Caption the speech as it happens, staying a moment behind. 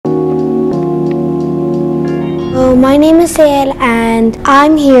My name is Sayal and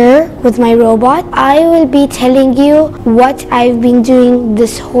I'm here with my robot. I will be telling you what I've been doing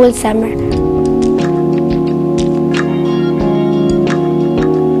this whole summer.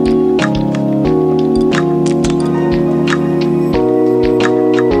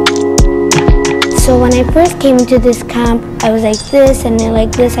 So when I first came into this camp, I was like this and then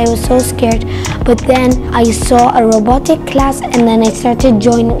like this. I was so scared. But then I saw a robotic class and then I started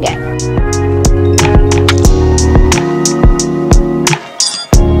joining it.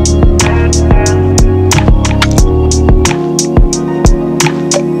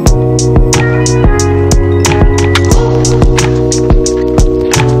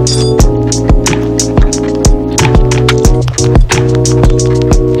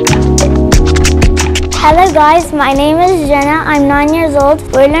 Hello guys, my name is Jenna. I'm 9 years old.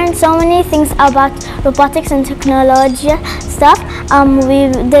 We learned so many things about robotics and technology stuff.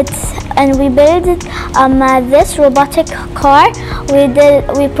 We built this robotic car.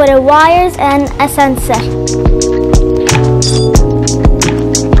 We put wires and a sensor.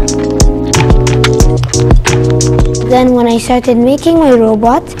 Then when I started making my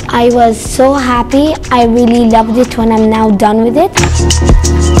robot, I was so happy. I really loved it when I'm now done with it.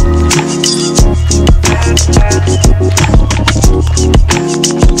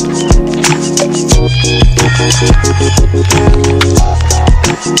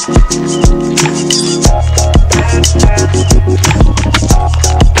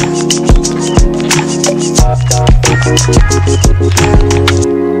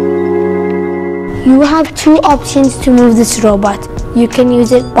 You have two options to move this robot. You can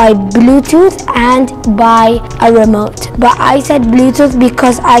use it by Bluetooth and by a remote. But I said Bluetooth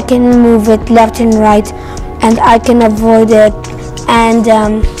because I can move it left and right and I can avoid it. And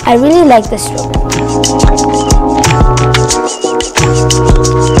I really like this robot.